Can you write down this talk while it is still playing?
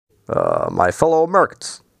My fellow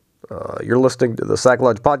Americans, you're listening to the Sack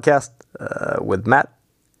Lunch Podcast with Matt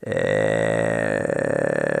and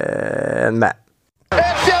Matt.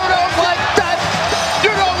 If you don't like that, you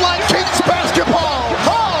don't like Kings basketball.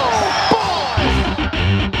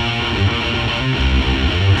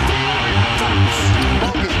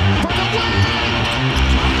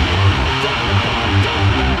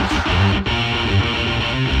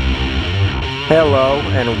 Hello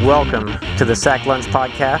and welcome to the Sack Lunch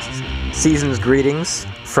Podcast. Season's greetings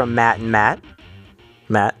from Matt and Matt.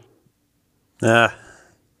 Matt.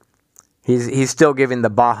 He's still giving the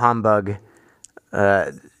bah humbug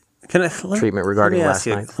treatment regarding last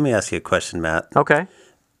night. Let me ask you a question, Matt. Okay.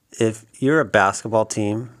 If you're a basketball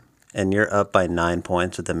team and you're up by 9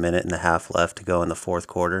 points with a minute and a half left to go in the fourth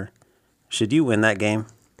quarter, should you win that game?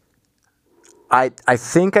 I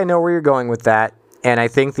think I know where you're going with that. And I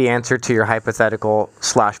think the answer to your hypothetical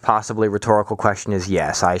 / possibly rhetorical question is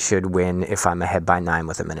yes, I should win if I'm ahead by 9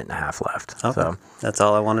 with a minute and a half left. Okay. So that's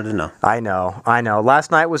all I wanted to know. I know.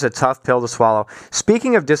 Last night was a tough pill to swallow.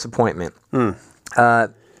 Speaking of disappointment,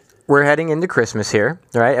 we're heading into Christmas here,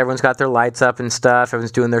 right? Everyone's got their lights up and stuff.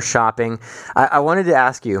 Everyone's doing their shopping. I wanted to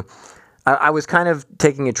ask you, I was kind of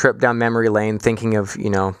taking a trip down memory lane thinking of,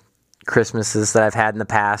 Christmases that I've had in the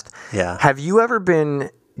past. Yeah. Have you ever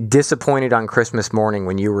been disappointed on Christmas morning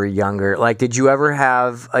when you were younger? Like, did you ever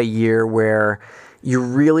have a year where you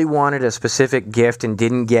really wanted a specific gift and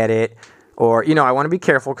didn't get it? Or, I want to be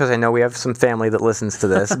careful because I know we have some family that listens to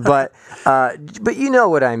this, but you know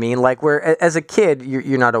what I mean? Like, where as a kid,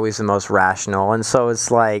 you're not always the most rational. And so it's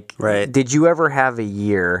like, right. Did you ever have a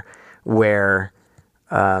year where,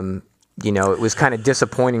 it was kind of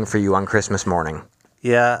disappointing for you on Christmas morning?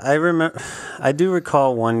 Yeah, I do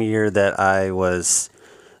recall one year that I was,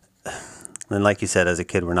 and like you said, as a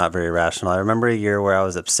kid, we're not very rational. I remember a year where I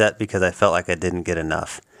was upset because I felt like I didn't get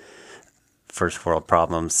enough. First world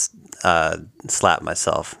problems, slapped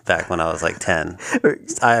myself back when I was like 10.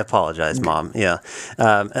 I apologize, Mom. Yeah.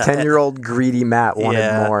 10-year-old greedy Matt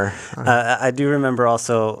wanted more. I do remember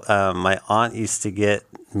also my aunt used to get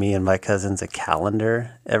me and my cousins a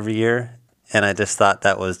calendar every year, and I just thought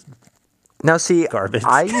that was now, see, garbage.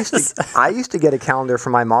 I used to get a calendar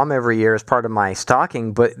from my mom every year as part of my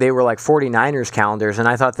stocking, but they were like 49ers calendars, and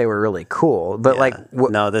I thought they were really cool. But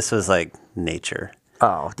no, this was like nature.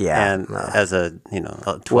 Oh, yeah. And as a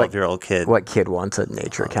 12-year-old kid, what kid wants a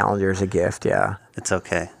nature calendar as a gift? Yeah, it's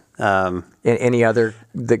okay. Any other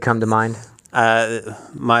that come to mind?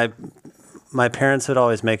 My parents would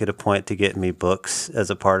always make it a point to get me books as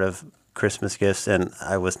a part of Christmas gifts, and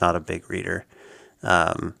I was not a big reader.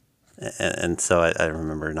 And so I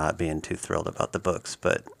remember not being too thrilled about the books.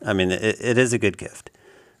 But, I mean, it is a good gift,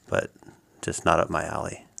 but just not up my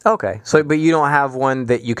alley. Okay. So, but you don't have one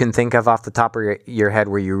that you can think of off the top of your head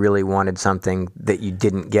where you really wanted something that you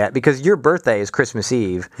didn't get? Because your birthday is Christmas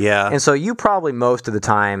Eve. Yeah. And so you probably most of the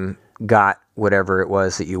time got whatever it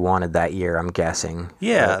was that you wanted that year, I'm guessing.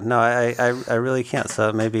 Yeah. No, I really can't.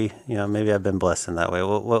 So maybe I've been blessed in that way.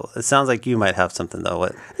 Well, it sounds like you might have something, though.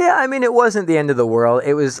 What? Yeah, I mean, it wasn't the end of the world.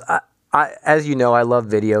 It was... as you know, I love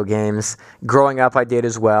video games. Growing up, I did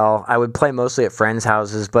as well. I would play mostly at friends'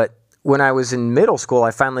 houses, but when I was in middle school,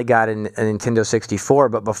 I finally got a Nintendo 64,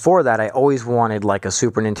 but before that, I always wanted like a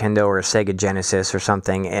Super Nintendo or a Sega Genesis or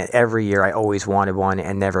something. And every year, I always wanted one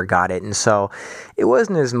and never got it. And so it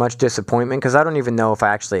wasn't as much disappointment because I don't even know if I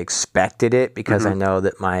actually expected it because I know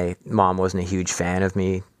that my mom wasn't a huge fan of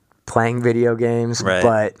me playing video games. Right.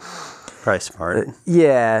 But probably smart.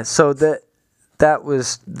 Yeah, so that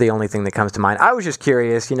was the only thing that comes to mind. I was just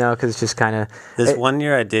curious, because it's just kind of... This one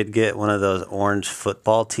year I did get one of those orange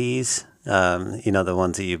football tees, the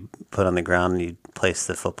ones that you put on the ground and you place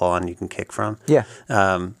the football on you can kick from. Yeah.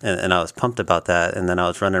 And I was pumped about that. And then I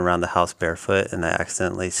was running around the house barefoot and I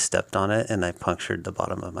accidentally stepped on it and I punctured the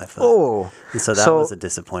bottom of my foot. Oh. And so that was a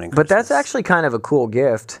disappointing But Christmas. that's actually kind of a cool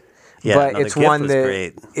gift. Yeah, but it's one that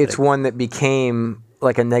great. It's one that became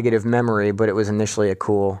like a negative memory, but it was initially a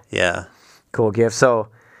cool... Yeah. Cool gift. So,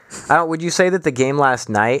 would you say that the game last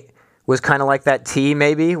night was kind of like that tee,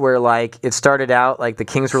 maybe, where like it started out like the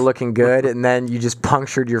Kings were looking good, and then you just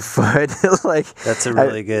punctured your foot? That's a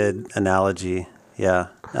really good analogy. Yeah,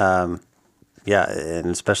 and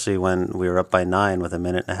especially when we were up by 9 with a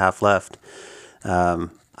minute and a half left,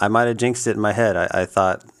 I might have jinxed it in my head. I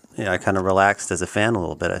thought, I kind of relaxed as a fan a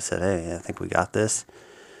little bit. I said, "Hey, I think we got this."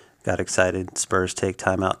 Got excited. Spurs take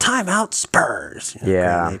timeout. Timeout, Spurs.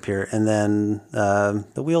 Yeah. Napier. And then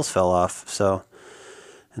the wheels fell off. And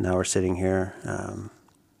now we're sitting here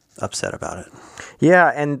upset about it.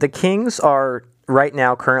 Yeah, and the Kings are right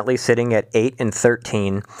now currently sitting at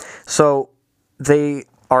 8-13. So they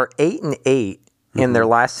are 8-8 in their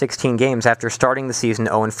last 16 games after starting the season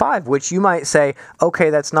 0-5, which you might say, okay,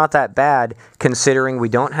 that's not that bad considering we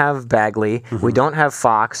don't have Bagley, we don't have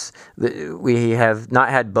Fox, we have not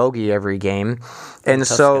had Bogey every game. And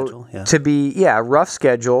so schedule, yeah. to be, rough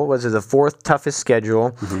schedule, was it the fourth toughest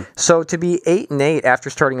schedule? So to be 8-8 after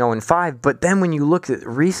starting 0-5, but then when you look at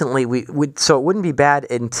recently, so it wouldn't be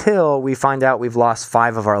bad until we find out we've lost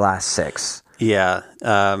 5 of our last 6. Yeah,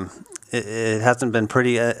 it hasn't been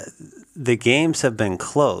pretty. The games have been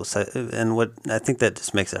close, and what I think that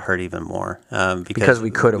just makes it hurt even more because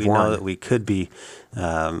we could have won. We know that we could be,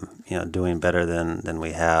 doing better than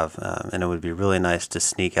we have, and it would be really nice to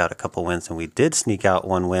sneak out a couple wins. And we did sneak out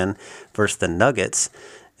one win versus the Nuggets,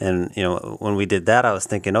 and when we did that, I was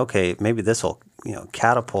thinking, okay, maybe this will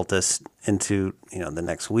catapult us into the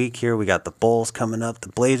next week. Here we got the Bulls coming up. The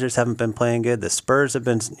Blazers haven't been playing good. The Spurs have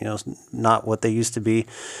been not what they used to be,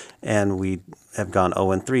 and we have gone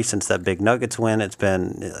 0-3 since that big Nuggets win. It's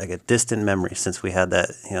been like a distant memory since we had that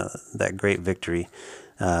that great victory,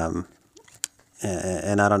 and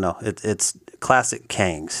I don't know. It's classic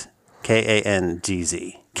Kangs, Kangz,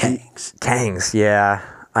 Kangs. Kangs, yeah.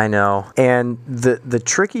 I know. And the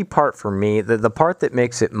tricky part for me, the part that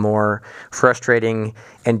makes it more frustrating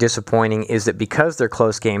and disappointing is that because they're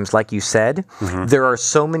close games, like you said, there are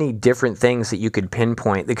so many different things that you could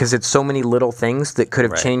pinpoint because it's so many little things that could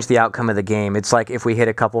have changed the outcome of the game. It's like if we hit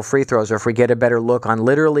a couple free throws or if we get a better look on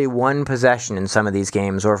literally one possession in some of these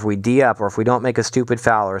games or if we D up or if we don't make a stupid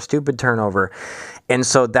foul or a stupid turnover. And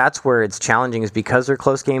so that's where it's challenging is because they're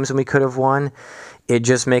close games and we could have won. It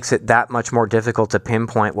just makes it that much more difficult to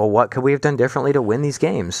pinpoint, well, what could we have done differently to win these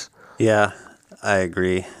games? Yeah, I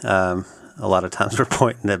agree. A lot of times we're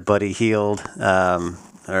pointing at Buddy Hield.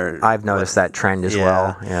 I've noticed that trend as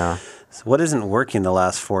well. Yeah. So what isn't working the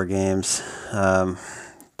last 4 games?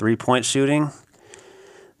 3-point shooting,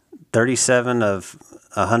 37 of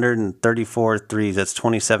 134 threes. That's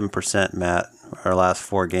 27%, Matt, our last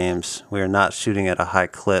 4 games. We are not shooting at a high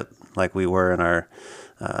clip like we were in our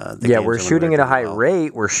we're shooting at a high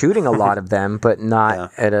rate. We're shooting a lot of them, but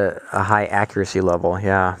not at a high accuracy level.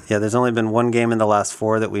 Yeah. Yeah, there's only been one game in the last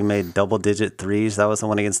 4 that we made double-digit threes. That was the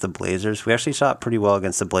one against the Blazers. We actually shot pretty well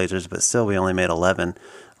against the Blazers, but still we only made 11.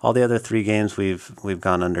 All the other 3 games we've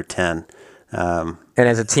gone under 10. And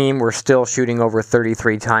as a team, we're still shooting over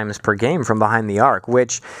 33 times per game from behind the arc,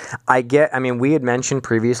 which I get. I mean, we had mentioned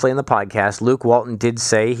previously in the podcast, Luke Walton did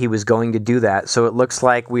say he was going to do that. So it looks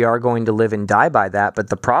like we are going to live and die by that. But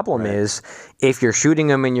the problem is, if you're shooting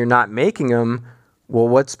them and you're not making them, well,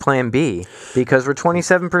 what's plan B? Because we're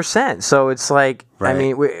 27%. So it's like, I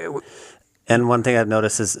mean. And one thing I've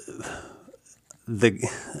noticed is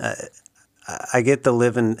I get the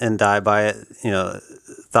live and die by it,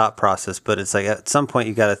 thought process, but it's like at some point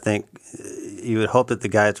you got to think, you would hope that the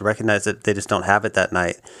guys recognize that they just don't have it that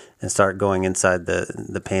night and start going inside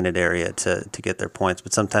the painted area to get their points.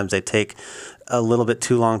 But sometimes they take a little bit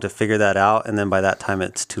too long to figure that out, and then by that time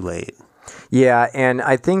it's too late. Yeah, and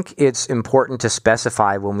I think it's important to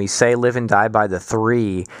specify when we say live and die by the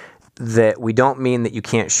 3 that we don't mean that you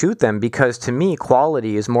can't shoot them, because to me,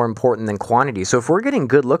 quality is more important than quantity. So if we're getting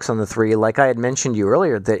good looks on the 3, like I had mentioned to you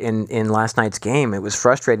earlier, that in last night's game, it was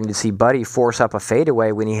frustrating to see Buddy force up a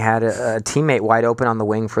fadeaway when he had a teammate wide open on the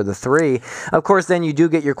wing for the 3. Of course, then you do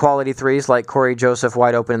get your quality threes, like Corey Joseph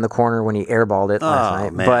wide open in the corner when he airballed it last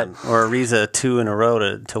night. Man. But or Ariza 2 in a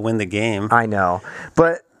row to win the game. I know.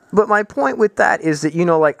 But my point with that is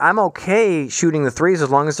that, I'm okay shooting the 3s as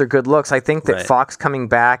long as they're good looks. I think that Fox coming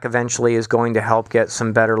back eventually is going to help get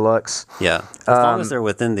some better looks. Yeah. As long as they're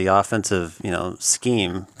within the offensive,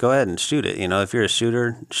 scheme, go ahead and shoot it. If you're a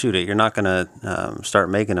shooter, shoot it. You're not going to start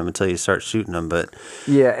making them until you start shooting them. But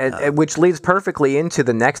which leads perfectly into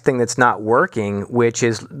the next thing that's not working, which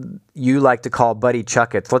is you like to call Buddy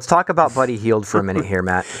Chuckets. Let's talk about Buddy Hield for a minute here,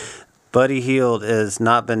 Matt. Buddy Hield has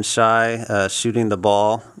not been shy shooting the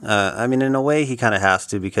ball. In a way, he kind of has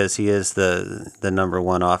to because he is the number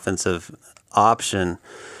 1 offensive option,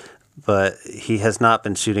 but he has not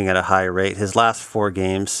been shooting at a high rate. His last 4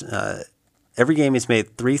 games, every game he's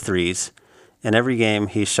made 3 threes, and every game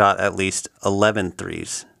he shot at least 11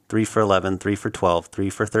 threes. 3 for 11, 3 for 12, 3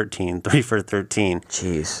 for 13, 3 for 13.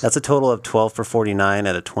 Jeez. That's a total of 12 for 49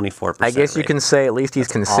 at a 24% I guess you rate. can say at least he's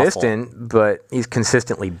consistent, awful. But he's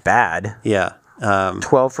consistently bad. Yeah.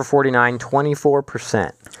 12 for 49,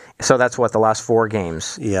 24%. So that's what, the last 4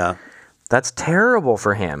 games? Yeah. That's terrible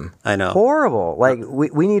for him. I know. Horrible. Like,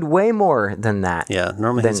 we need way more than that. Yeah,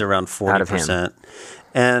 normally he's around 40%.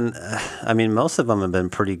 And, most of them have been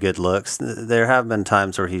pretty good looks. There have been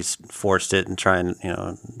times where he's forced it and trying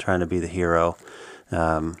to be the hero.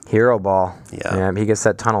 Hero ball. Yeah. He gets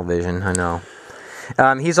that tunnel vision. I know.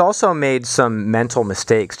 He's also made some mental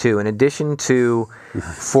mistakes too. In addition to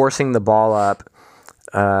forcing the ball up,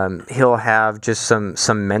 he'll have just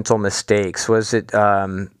some mental mistakes. Was it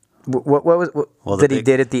what that he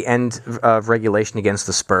did at the end of regulation against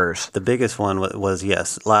the Spurs? The biggest one was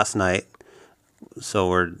yes, last night. So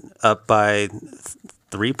we're up by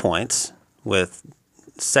 3 points with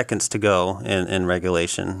seconds to go in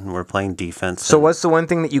regulation. We're playing defense. So what's the one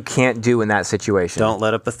thing that you can't do in that situation? Don't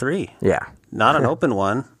let up a three. Yeah. Not an open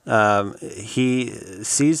one. He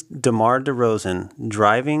sees DeMar DeRozan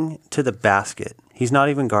driving to the basket. He's not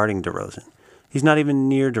even guarding DeRozan. He's not even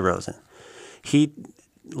near DeRozan. He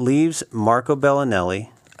leaves Marco Bellinelli,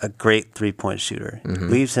 a great three-point shooter,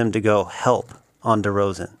 leaves him to go help on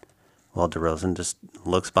DeRozan. Well, DeRozan just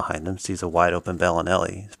looks behind him, sees a wide-open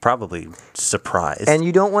Bellinelli. He's probably surprised. And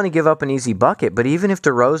you don't want to give up an easy bucket, but even if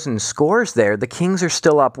DeRozan scores there, the Kings are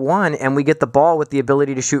still up 1, and we get the ball with the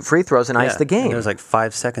ability to shoot free throws and ice the game. And there's like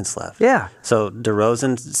 5 seconds left. Yeah. So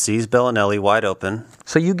DeRozan sees Bellinelli wide open.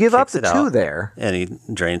 So you give up the 2 there. And he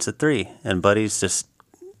drains the 3. And Buddy's just...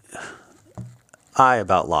 I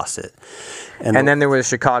about lost it. And then there was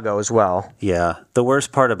Chicago as well. Yeah. The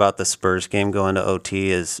worst part about the Spurs game going to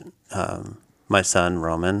OT is my son,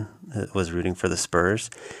 Roman, was rooting for the Spurs.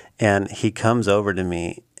 And he comes over to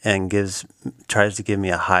me and tries to give me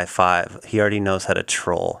a high five. He already knows how to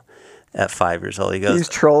troll at 5 years old. He goes, he's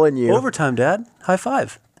trolling you. "Overtime, Dad. High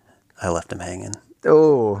five." I left him hanging.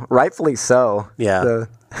 Oh, rightfully so. Yeah.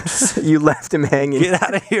 You left him hanging. Get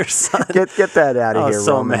out of here, son. Get that out of I here, was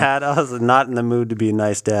so Roman. mad. I was not in the mood to be a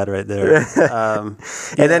nice dad right there. And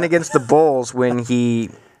then against the Bulls, when he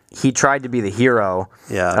tried to be the hero,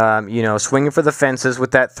 swinging for the fences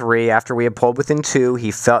with that 3 after we had pulled within 2,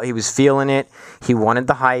 he was feeling it. He wanted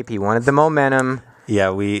the hype. He wanted the momentum.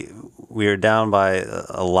 Yeah, we were down by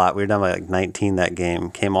a lot. We were down by like 19 that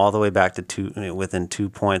game. Came all the way back to within 2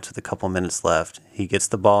 points with a couple minutes left. He gets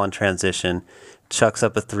the ball in transition, chucks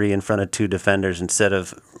up a 3 in front of 2 defenders instead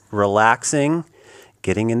of relaxing,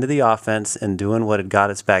 getting into the offense, and doing what had got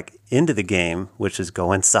us back into the game, which is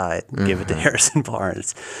go inside, give it to Harrison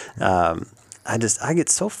Barnes. I get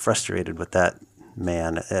so frustrated with that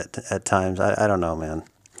man at times. I don't know, man.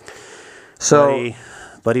 So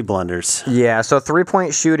Buddy blunders. Yeah, so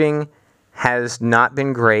 3-point shooting has not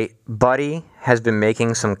been great. Buddy has been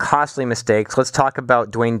making some costly mistakes. Let's talk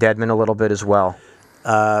about Dwayne Dedmon a little bit as well.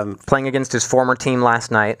 Playing against his former team last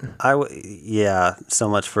night. So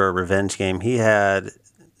much for a revenge game. He had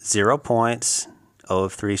 0 points, 0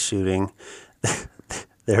 of 3 shooting.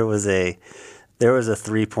 There was a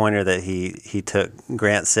 3-pointer that he took.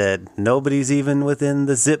 Grant said, nobody's even within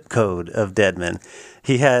the zip code of Dedmon.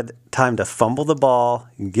 He had time to fumble the ball,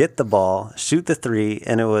 get the ball, shoot the 3,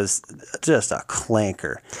 and it was just a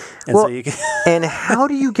clanker. And and how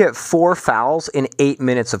do you get 4 fouls in 8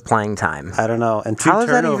 minutes of playing time? I don't know. And 2 turnovers.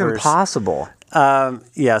 How is that even possible?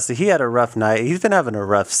 So he had a rough night. He's been having a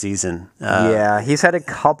rough season. He's had a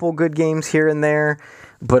couple good games here and there,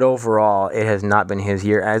 but overall, it has not been his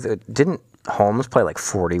year. As it didn't Holmes play like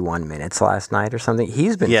 41 minutes last night or something.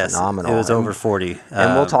 He's been phenomenal. It was over 40.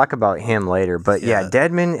 And we'll talk about him later. But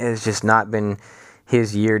Dedmon has just not been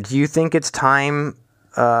his year. Do you think it's time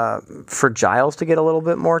for Giles to get a little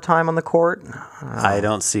bit more time on the court? I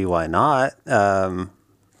don't see why not.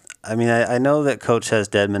 I know that Coach has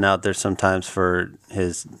Dedmon out there sometimes for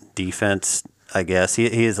his defense. I guess he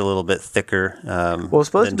is a little bit thicker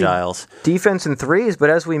than Giles. Defense and threes, but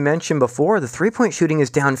as we mentioned before, the 3-point shooting is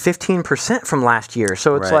down 15% from last year.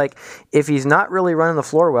 So it's like if he's not really running the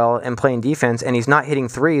floor well and playing defense, and he's not hitting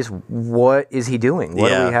threes, what is he doing? What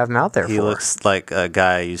do we have him out there for? He looks like a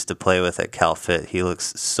guy I used to play with at Cal Fit. He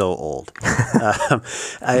looks so old.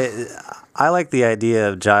 I like the idea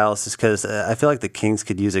of Giles just because I feel like the Kings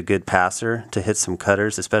could use a good passer to hit some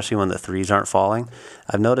cutters, especially when the threes aren't falling.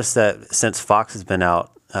 I've noticed that since Fox has been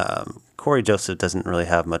out, Corey Joseph doesn't really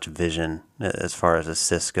have much vision as far as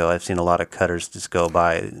assists go. I've seen a lot of cutters just go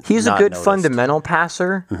by. He's a good fundamental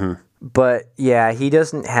passer, but he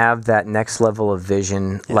doesn't have that next level of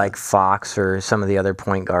vision like Fox or some of the other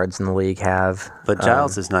point guards in the league have. But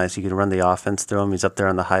Giles is nice. You can run the offense through him. He's up there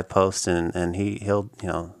on the high post, and he'll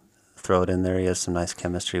throw it in there. He has some nice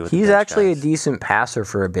chemistry with. He's actually a decent passer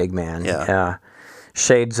for a big man. Yeah.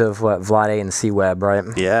 Shades of Vlade and C-Web, right?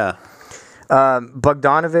 Yeah.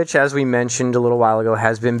 Bogdanović, as we mentioned a little while ago,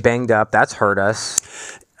 has been banged up. That's hurt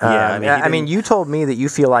us. You told me that you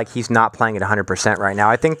feel like he's not playing at 100% right now.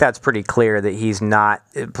 I think that's pretty clear that he's not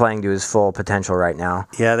playing to his full potential right now.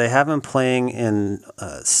 Yeah, they have him playing in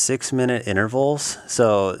 6-minute intervals.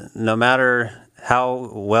 So no matter how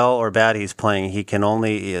well or bad he's playing, he can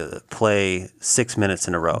only play 6 minutes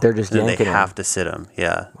in a row. They're just and yanking they him. have to sit him,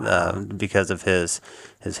 because of his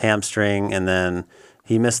hamstring, and then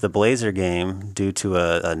he missed the Blazer game due to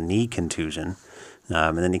a knee contusion,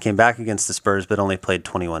 and then he came back against the Spurs, but only played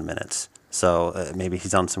 21 minutes. So maybe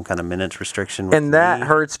he's on some kind of minutes restriction. With And that knee.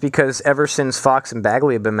 hurts because ever since Fox and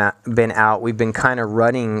Bagley have been out, we've been kind of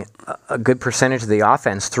running a good percentage of the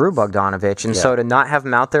offense through Bogdanovic. And so to not have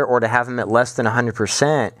him out there or to have him at less than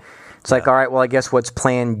 100%, it's like, all right, well, I guess what's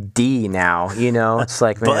plan D now? It's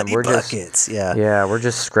like, man, Buddy we're buckets, we're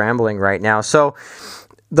just scrambling right now. So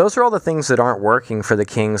those are all the things that aren't working for the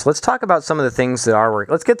Kings. Let's talk about some of the things that are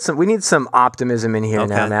working. We need some optimism in here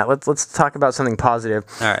now, Matt. Let's talk about something positive.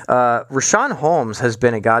 All right. Rashawn Holmes has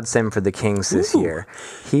been a godsend for the Kings this year.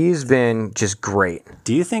 He's been just great.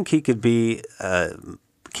 Do you think he could be a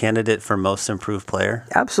candidate for most improved player?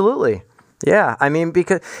 Absolutely. Yeah, I mean,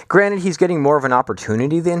 because granted, he's getting more of an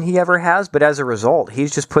opportunity than he ever has, but as a result,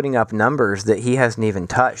 he's just putting up numbers that he hasn't even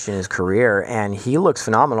touched in his career, and he looks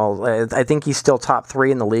phenomenal. I think he's still top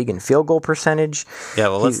 3 in the league in field goal percentage. Yeah,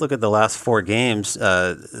 well, let's look at the last 4 games.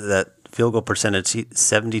 That field goal percentage,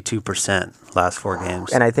 72% last 4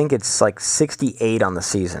 games. And I think it's like 68 on the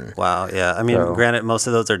season. Wow, yeah. I mean, granted, most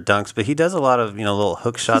of those are dunks, but he does a lot of little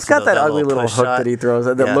hook shots. He's got that ugly little hook that he throws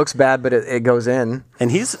that looks bad, but it goes in.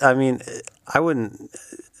 And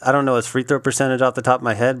I don't know his free throw percentage off the top of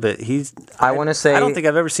my head, but I don't think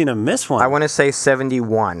I've ever seen him miss one. I want to say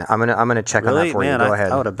 71. I'm gonna check on that for you. Go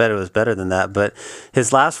ahead. I would have bet it was better than that. But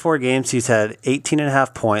his last 4 games, he's had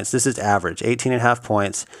 18.5 points. This is average, 18.5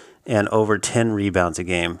 points and over 10 rebounds a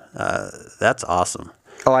game. That's awesome.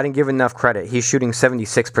 Oh, I didn't give enough credit. He's shooting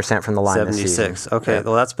 76% from the line this season. 76. Okay,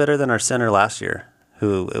 well, that's better than our center last year,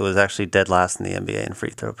 who was actually dead last in the NBA in free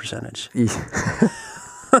throw percentage.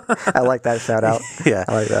 I like that shout out. Yeah.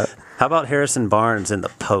 I like that. How about Harrison Barnes in the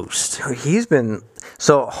post?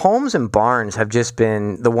 So Holmes and Barnes have just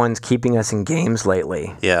been the ones keeping us in games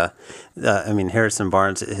lately. Yeah. Harrison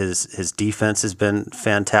Barnes, his defense has been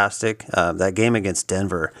fantastic. That game against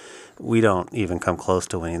Denver, we don't even come close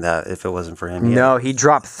to winning that if it wasn't for him. No, he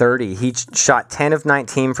dropped 30. He shot 10 of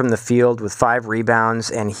 19 from the field with 5 rebounds,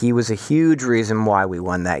 and he was a huge reason why we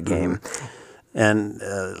won that game. Mm-hmm. And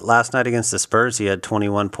last night against the Spurs, he had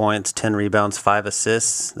 21 points, 10 rebounds, 5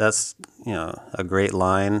 assists. That's a great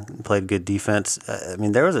line. Played good defense.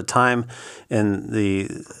 There was a time in the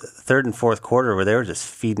third and fourth quarter where they were just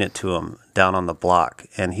feeding it to him down on the block,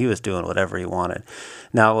 and he was doing whatever he wanted.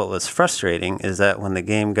 Now, what was frustrating is that when the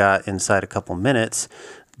game got inside a couple minutes,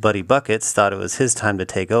 Buddy Buckets thought it was his time to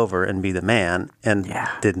take over and be the man, and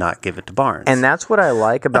did not give it to Barnes. And that's what I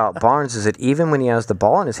like about Barnes is that even when he has the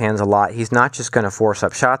ball in his hands a lot, he's not just going to force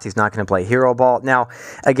up shots. He's not going to play hero ball. Now,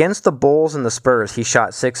 against the Bulls and the Spurs, he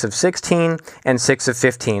shot 6 of 16 and 6 of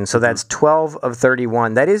 15, so that's 12 of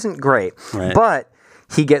 31. That isn't great, but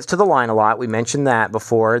he gets to the line a lot. We mentioned that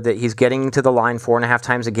before, that he's getting to the line 4.5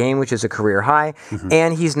 times a game, which is a career high,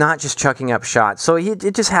 and he's not just chucking up shots. So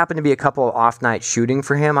it just happened to be a couple of off nights shooting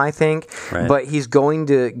for him, I think. But he's going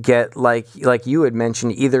to get, like you had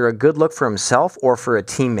mentioned, either a good look for himself or for a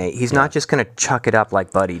teammate. He's not just going to chuck it up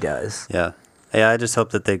like Buddy does. Yeah, I just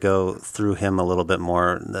hope that they go through him a little bit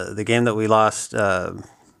more. The game that we lost,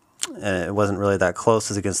 it wasn't really that close,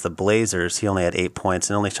 was against the Blazers. He only had 8 points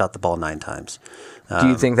and only shot the ball 9 times. Do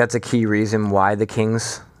you think that's a key reason why the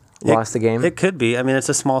Kings lost the game? It could be. It's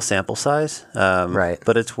a small sample size,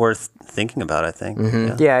 but it's worth thinking about, I think.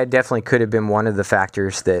 Yeah, it definitely could have been one of the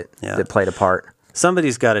factors that played a part.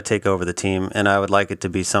 Somebody's got to take over the team, and I would like it to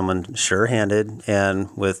be someone sure-handed and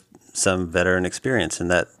with some veteran experience, and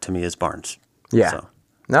that, to me, is Barnes. Yeah. So.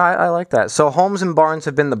 No, I like that. So Holmes and Barnes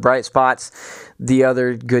have been the bright spots. The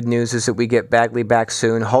other good news is that we get Bagley back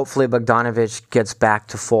soon. Hopefully Bogdanovic gets back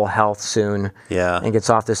to full health soon and gets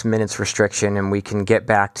off this minutes restriction, and we can get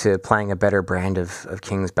back to playing a better brand of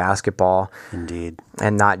Kings basketball. Indeed.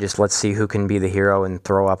 And not just let's see who can be the hero and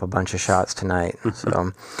throw up a bunch of shots tonight.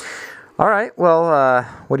 So, all right. Well,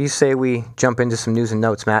 what do you say we jump into some news and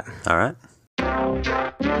notes, Matt? All right.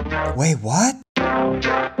 Wait, what?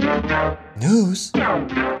 News?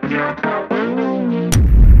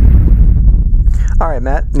 All right,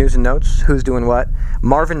 Matt, news and notes. Who's doing what?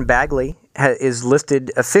 Marvin Bagley is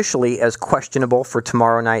listed officially as questionable for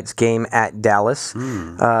tomorrow night's game at Dallas.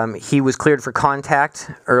 He was cleared for contact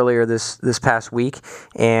earlier this past week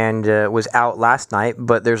and was out last night,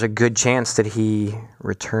 but there's a good chance that he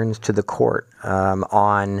returns to the court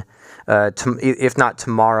if not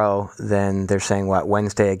tomorrow, then they're saying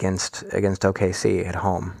Wednesday against OKC at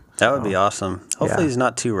home. That would be awesome. Hopefully he's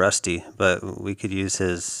not too rusty, but we could use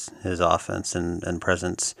his offense and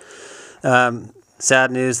presence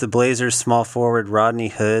Sad news, the Blazers' small forward Rodney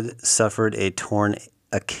Hood suffered a torn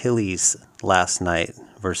Achilles last night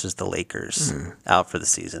versus the Lakers, out for the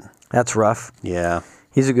season. That's rough. Yeah.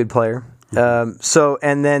 He's a good player.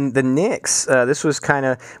 And then the Knicks, this was kind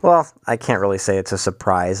of, well, I can't really say it's a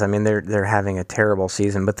surprise. I mean, they're having a terrible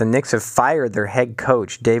season, but the Knicks have fired their head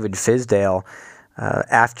coach, David Fizdale,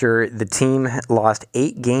 after the team lost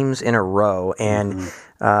 8 games in a row. And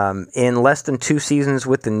in less than 2 seasons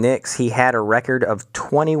with the Knicks, he had a record of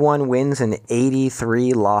 21 wins and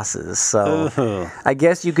 83 losses. So I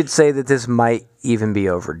guess you could say that this might even be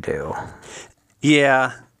overdue.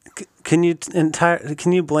 Yeah. Can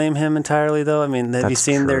you blame him entirely, though? I mean, have you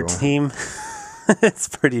seen their team? It's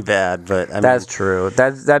pretty bad, but that's true.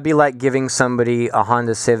 That'd be like giving somebody a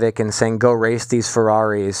Honda Civic and saying, "Go race these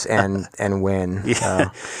Ferraris and win." Yeah.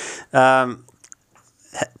 I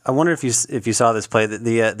wonder if you saw this play.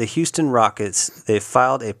 The Houston Rockets, they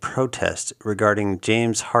filed a protest regarding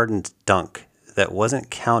James Harden's dunk that wasn't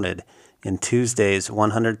counted in Tuesday's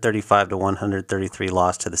 135-133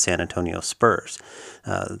 loss to the San Antonio Spurs.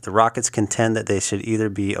 The Rockets contend that they should either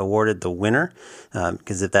be awarded the winner,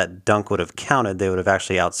 because if that dunk would have counted, they would have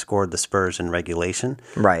actually outscored the Spurs in regulation.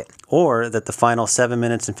 Right. Or that the final 7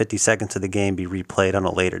 minutes and 50 seconds of the game be replayed on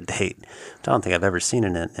a later date. Which I don't think I've ever seen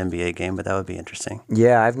in an NBA game, but that would be interesting.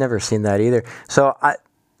 Yeah, I've never seen that either. So,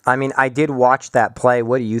 I mean, I did watch that play.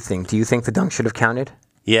 What do you think? Do you think the dunk should have counted?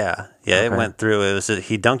 Yeah, okay. It went through.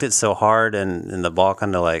 He dunked it so hard, and the ball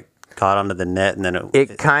kind of like caught onto the net, and then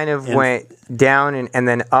it kind of went down and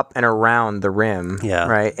then up and around the rim. Yeah,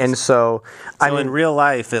 right. And so I mean, in real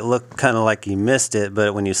life, it looked kind of like he missed it,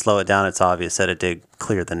 but when you slow it down, it's obvious that it did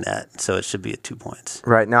clear the net. So it should be at 2 points.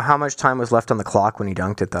 Right. Now, how much time was left on the clock when he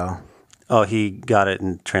dunked it, though? Oh, he got it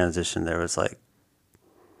in transition. There was like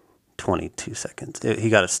 22 seconds. He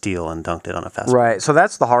got a steal and dunked it on a fast break. Right. So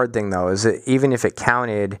that's the hard thing, though, is that even if it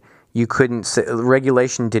counted, you couldn't.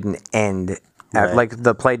 Regulation didn't end. Right. Like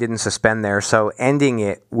the play didn't suspend there, so ending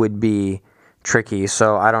it would be tricky.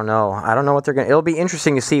 So I don't know. I don't know what they're going to. It'll be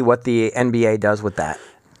interesting to see what the NBA does with that.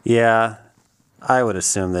 Yeah. I would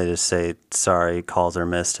assume they just say, sorry, calls are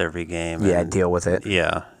missed every game. Yeah, deal with it.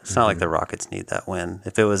 Yeah. It's not like the Rockets need that win.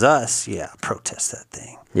 If it was us, protest that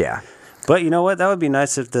thing. Yeah. But you know what? That would be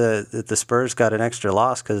nice if the Spurs got an extra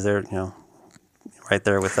loss, because they're, right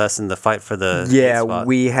there with us in the fight for the spot.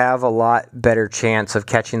 We have a lot better chance of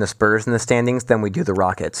catching the Spurs in the standings than we do the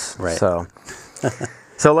Rockets. Right. So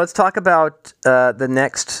let's talk about the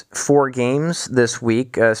next 4 games this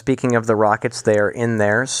week. Speaking of the Rockets, they are in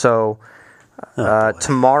there. So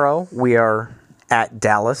tomorrow we are at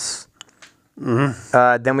Dallas.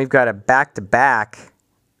 Mm-hmm. Then we've got a back-to-back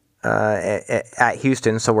at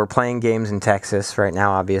Houston. So we're playing games in Texas right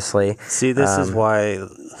now, obviously. See, this is why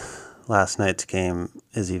last night's game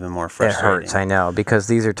is even more frustrating. It hurts, I know, because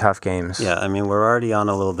these are tough games. Yeah, I mean, we're already on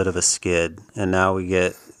a little bit of a skid, and now we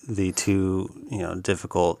get the 2,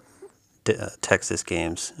 difficult Texas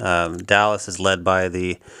games. Dallas is led by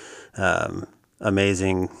the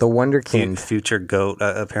amazing, the wonderkind, future GOAT,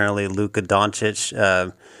 apparently Luka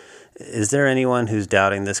Doncic. Is there anyone who's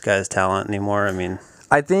doubting this guy's talent anymore? I mean,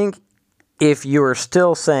 I think if you are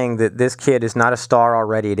still saying that this kid is not a star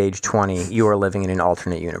already at age 20, you are living in an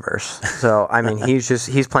alternate universe. So, I mean,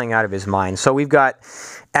 he's playing out of his mind. So we've got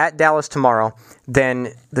at Dallas tomorrow,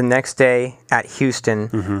 then the next day at Houston.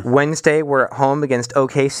 Mm-hmm. Wednesday, we're at home against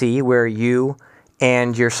OKC, where you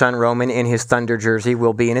and your son Roman in his Thunder jersey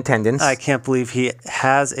will be in attendance. I can't believe he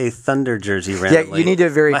has a Thunder jersey randomly. Yeah, you need to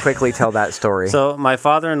very quickly tell that story. So my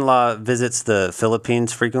father-in-law visits the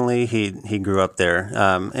Philippines frequently. He grew up there.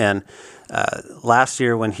 And last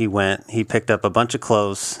year when he went, he picked up a bunch of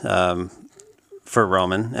clothes for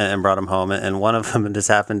Roman and brought him home, and one of them just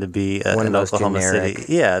happened to be an Oklahoma City.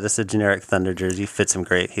 Yeah, just a generic Thunder jersey. Fits him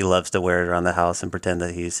great. He loves to wear it around the house and pretend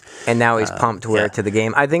that he's... And now he's pumped to wear it to the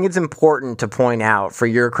game. I think it's important to point out, for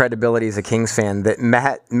your credibility as a Kings fan, that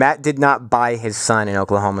Matt did not buy his son an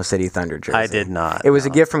Oklahoma City Thunder jersey. I did not. It was a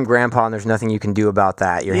gift from Grandpa, and there's nothing you can do about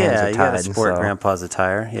that. Your hands are tied. Yeah, you got to support Grandpa's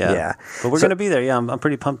attire. Yeah. But we're going to be there. Yeah, I'm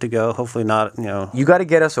pretty pumped to go. Hopefully not, You got to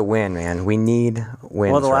get us a win, man. We need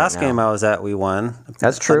wins. Well, the last game I was at, we won.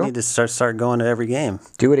 That's true. I need to start going to every game.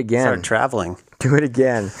 Do it again. Start traveling. Do it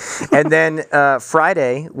again. And then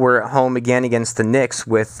Friday, we're at home again against the Knicks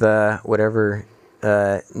with whatever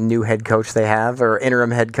new head coach they have or interim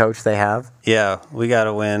head coach they have. Yeah, we got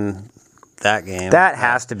to win that game. That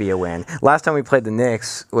has to be a win. Last time we played the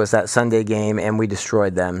Knicks was that Sunday game, and we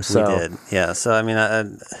destroyed them. So. We did. Yeah. So, I mean,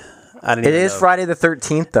 I didn't It even is know. Friday the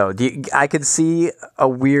 13th, though. I could see a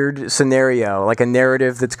weird scenario, like a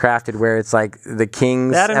narrative that's crafted where it's like the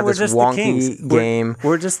Kings That and have we're this just the Kings. wonky game,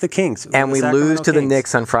 We're just the Kings. and we Sacramento lose to the Kings.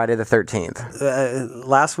 Knicks on Friday the 13th.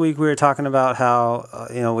 Last week we were talking about how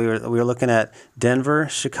we were looking at Denver,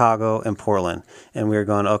 Chicago, and Portland, and we were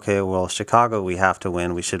going, okay, well, Chicago we have to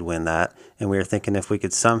win. We should win that. And we were thinking if we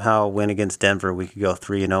could somehow win against Denver, we could go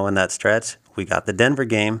 3-0 in that stretch. We got the Denver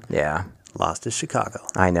game. Yeah. Lost to Chicago.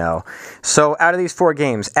 I know. So out of these 4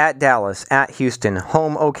 games, at Dallas, at Houston,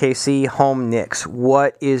 home OKC, home Knicks,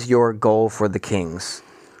 what is your goal for the Kings?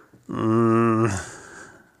 I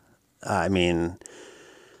mean,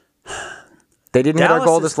 They didn't hit our Dallas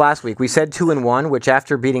goal is- this last week. We said 2-1, which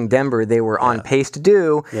after beating Denver, they were on pace to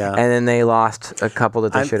do, Yeah. and then they lost a couple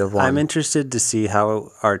that they should have won. I'm interested to see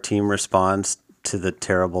how our team responds to the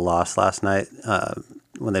terrible loss last night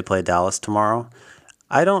when they play Dallas tomorrow.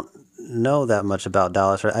 I don't know that much about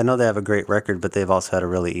Dallas. I know they have a great record, but they've also had a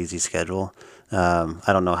really easy schedule. I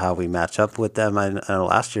don't know how we match up with them. I know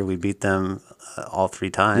last year we beat them all 3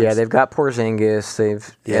 times. Yeah, they've got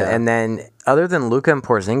Porzingis. Yeah. And then other than Luka and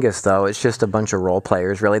Porzingis, though, it's just a bunch of role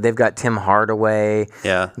players. Really, they've got Tim Hardaway.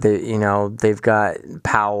 Yeah. They've got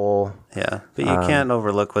Powell, Yeah, but you can't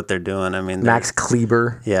overlook what they're doing. I mean, Max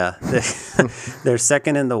Kleber. Yeah, they're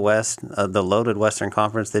second in the West, the loaded Western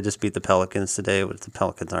Conference. They just beat the Pelicans today, which the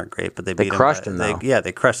Pelicans aren't great, but they beat crushed them. them, though. Yeah,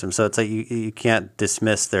 they crushed them. So it's like you can't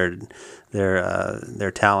dismiss their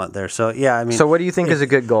talent there. So yeah, I mean. So, what do you think is a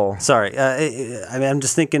good goal? Sorry, I mean, I'm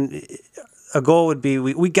just thinking. A goal would be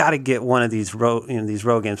we got to get one of these road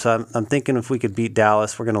games. So I'm thinking if we could beat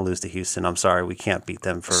Dallas, we're going to lose to Houston. I'm sorry, we can't beat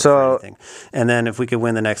them for anything. And then if we could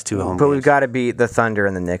win the next 2 home But games, we've got to beat the Thunder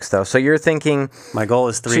and the Knicks, though. So you're thinking my goal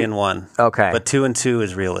is 3-1. Okay. But 2-2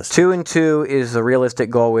 is realistic. 2-2 is a realistic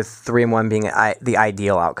goal, with 3-1 being the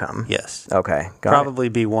ideal outcome. Yes. Okay. Got Probably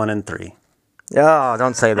be 1-3. Oh,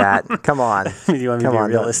 don't say that. Come on. You want me to Come be on,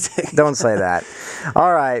 realistic? Don't say that.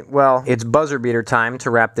 All right. Well, it's buzzer beater time to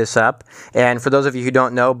wrap this up. And for those of you who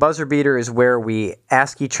don't know, buzzer beater is where we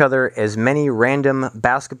ask each other as many random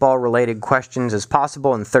basketball-related questions as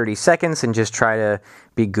possible in 30 seconds and just try to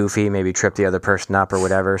be goofy, maybe trip the other person up or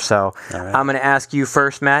whatever. So right. I'm going to ask you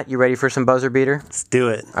first, Matt. You ready for some buzzer beater? Let's do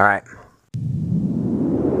it. All right.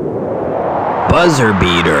 Buzzer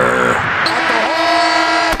beater.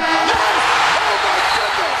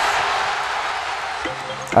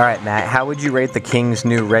 All right, Matt. How would you rate the Kings'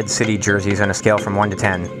 new Red City jerseys on a scale from 1 to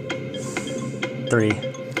 10? 3.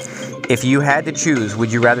 If you had to choose,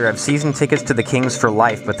 would you rather have season tickets to the Kings for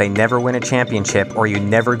life, but they never win a championship, or you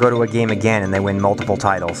never go to a game again and they win multiple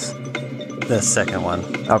titles? The second one.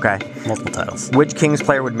 Okay. Multiple titles. Which Kings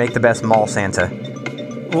player would make the best mall Santa?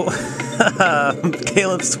 Well,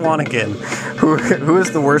 Caleb Swanigan. Who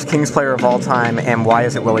is the worst Kings player of all time, and why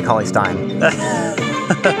is it Willie Cauley-Stein?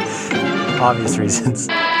 Obvious reasons.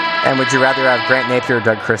 And would you rather have Grant Napier or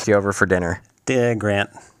Doug Christie over for dinner? Grant.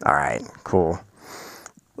 All right, cool.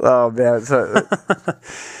 Oh, man. So,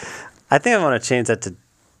 I think I want to change that to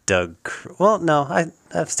Doug. Well, no, I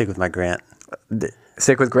have to stick with my Grant.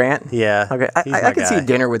 stick with Grant? Yeah. Okay, he's I my could see guy.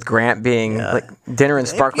 dinner with Grant being like dinner and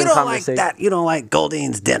sparkling If you don't conversation. like that, you don't like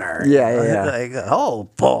Goldine's dinner. Yeah. Like, oh,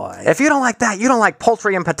 boy. If you don't like that, you don't like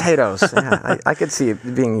poultry and potatoes. Yeah, I could see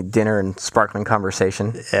it being dinner and sparkling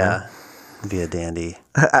conversation. Yeah. Be a dandy.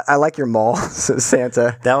 I like your mall,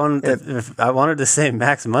 Santa. That one, if I wanted to say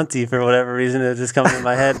Max Muncy for whatever reason, it just comes in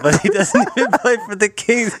my head, but he doesn't even play for the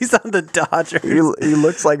Kings. He's on the Dodgers. He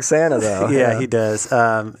looks like Santa, though. Yeah, he does.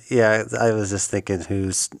 Yeah, I was just thinking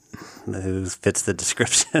who fits the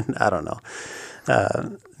description. I don't know.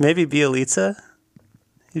 Maybe Bielitsa.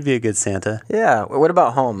 He'd be a good Santa. Yeah. What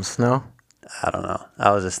about Holmes? No. I don't know. I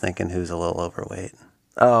was just thinking who's a little overweight.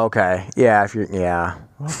 Oh, okay. Yeah.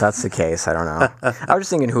 Well, if that's the case, I don't know. I was just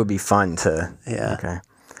thinking who would be fun to. Yeah. Okay.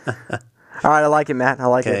 All right. I like it, Matt. I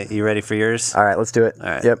like Okay, it. you ready for yours? All right. Let's do it. All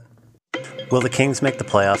right. Yep. Will the Kings make the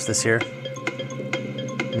playoffs this year?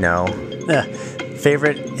 No.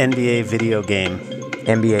 Favorite NBA video game?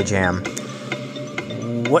 NBA Jam.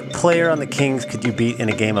 What player on the Kings could you beat in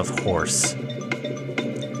a game of horse?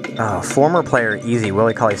 Former player, easy,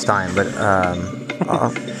 Willie Cauley-Stein, but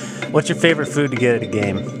What's your favorite food to get at a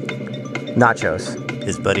game? nachos.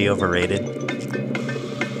 Is Buddy overrated?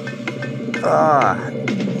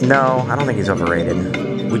 No, I don't think he's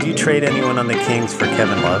overrated. Would you trade anyone on the Kings for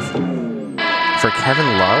Kevin Love? For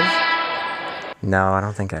Kevin Love? No, I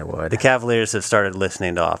don't think I would. The Cavaliers have started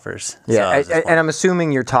listening to offers. Yeah, so I was just and I'm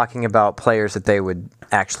assuming you're talking about players that they would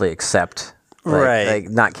actually accept. Like, Right. Like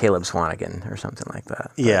not Caleb Swanigan or something like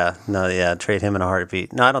that. trade him in a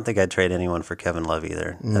heartbeat. No, I don't think I'd trade anyone for Kevin Love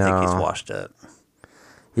either. I think he's washed up.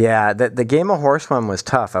 Yeah, the Game of Horse one was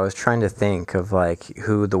tough. I was trying to think of like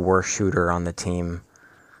who the worst shooter on the team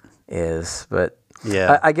is, but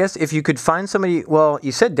Yeah. I guess if you could find somebody, well,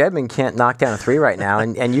 you said Dedmon can't knock down a three right now,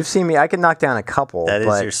 and you've seen me. I can knock down a couple. That is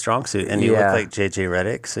but your strong suit, and you yeah. look like JJ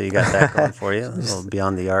Redick, so you got that going for you. A little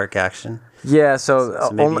beyond the arc action. Yeah, so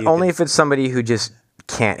maybe only, you only could- if it's somebody who just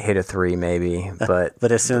can't hit a three, maybe. But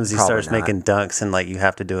But as soon as he probably starts not. making dunks and like you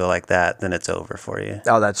have to do it like that, then it's over for you.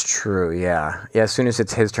 Oh, that's true. Yeah, yeah. As soon as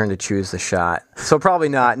it's his turn to choose the shot, so probably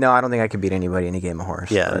not. No, I don't think I could beat anybody in a game of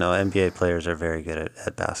horse. Yeah, but- no, NBA players are very good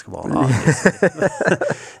at basketball, obviously.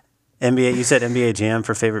 NBA, you said NBA Jam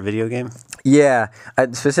for favorite video game? Yeah,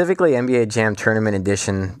 specifically NBA Jam Tournament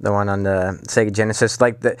Edition, the one on the Sega Genesis.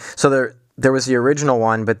 Like there was the original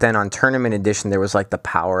one, but then on Tournament Edition there was like the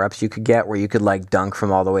power ups you could get where you could like dunk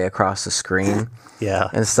from all the way across the screen Yeah,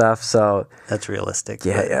 and stuff. So that's realistic.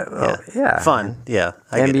 yeah, but yeah, well, yeah. Fun, yeah.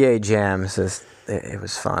 I get it. NBA Jam is just, it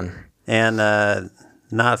was fun. And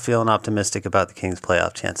not feeling optimistic about the Kings'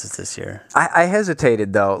 playoff chances this year. I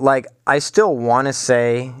hesitated though. Like I still want to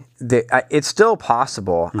say that it's still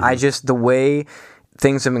possible. Mm-hmm. I just the way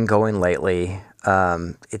things have been going lately,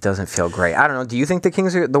 it doesn't feel great. I don't know. Do you think the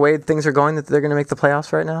Kings are the way things are going that they're going to make the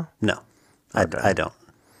playoffs right now? No, I don't.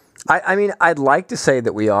 I mean, I'd like to say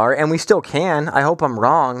that we are, and we still can. I hope I'm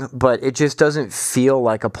wrong, but it just doesn't feel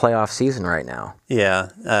like a playoff season right now. Yeah,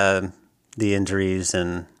 the injuries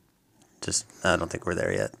and just I don't think we're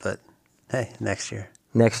there yet. But hey, next year.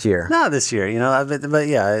 Next year. No, this year. You know, but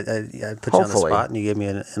yeah, I put you on the Hopefully. spot and you gave me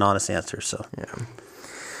an honest answer. So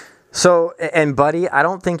So, and Buddy, I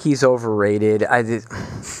don't think he's overrated.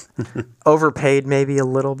 Overpaid maybe a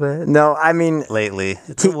little bit. No, I mean, lately,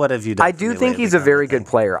 it's what have you done? I for do me think lately he's a kind of very thing. good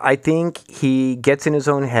player. I think he gets in his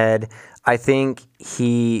own head. I think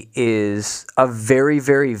he is a very,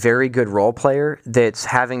 very, very good role player that's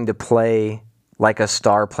having to play like a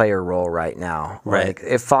star player role right now. Right. Like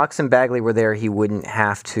if Fox and Bagley were there, he wouldn't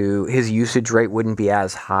have to. His usage rate wouldn't be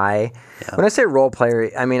as high. Yeah. When I say role player,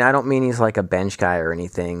 I mean I don't mean he's like a bench guy or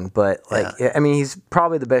anything, but like I mean he's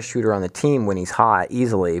probably the best shooter on the team when he's hot,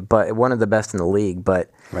 easily, but one of the best in the league. But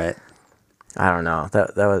Right. I don't know.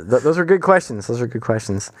 Those are good questions. Those are good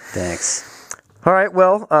questions. Thanks. All right,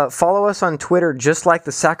 well, follow us on Twitter just like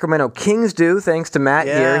the Sacramento Kings do, thanks to Matt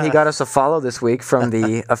here. Yeah. He got us a follow this week from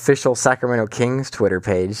the official Sacramento Kings Twitter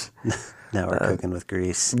page. Now we're cooking with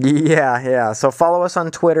grease. Yeah. So follow us on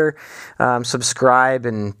Twitter, subscribe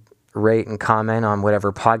and rate and comment on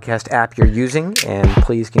whatever podcast app you're using, and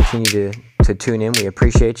please continue to tune in. We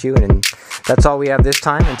appreciate you, and that's all we have this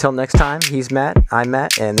time. Until next time, he's Matt, I'm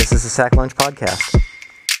Matt, and this is the Sack Lunch Podcast.